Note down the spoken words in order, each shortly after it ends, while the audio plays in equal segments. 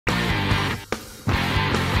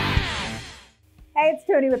it's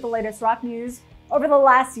Tony with the latest rock news. Over the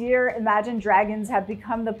last year, Imagine Dragons have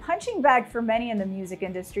become the punching bag for many in the music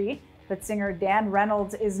industry, but singer Dan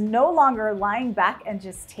Reynolds is no longer lying back and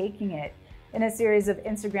just taking it. In a series of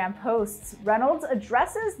Instagram posts, Reynolds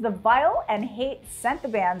addresses the vile and hate sent the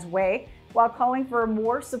band's way while calling for a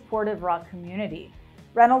more supportive rock community.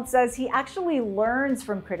 Reynolds says he actually learns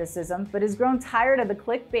from criticism, but has grown tired of the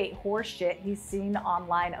clickbait horseshit he's seen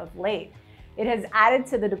online of late. It has added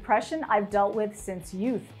to the depression I've dealt with since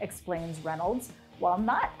youth, explains Reynolds, while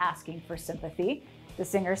not asking for sympathy. The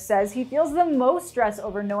singer says he feels the most stress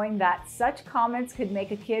over knowing that such comments could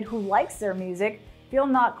make a kid who likes their music feel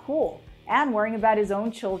not cool, and worrying about his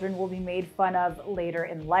own children will be made fun of later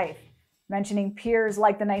in life. Mentioning peers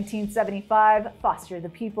like the 1975, Foster the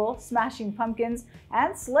People, Smashing Pumpkins,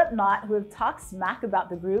 and Slipknot who have talked smack about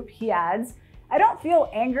the group, he adds, "I don't feel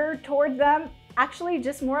anger toward them, actually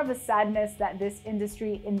just more of a sadness that this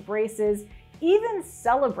industry embraces, even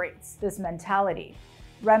celebrates this mentality."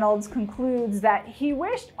 Reynolds concludes that he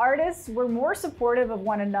wished artists were more supportive of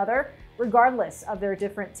one another, regardless of their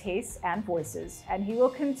different tastes and voices, and he will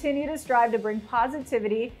continue to strive to bring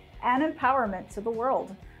positivity and empowerment to the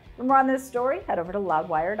world. For more on this story, head over to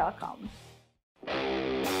loudwire.com.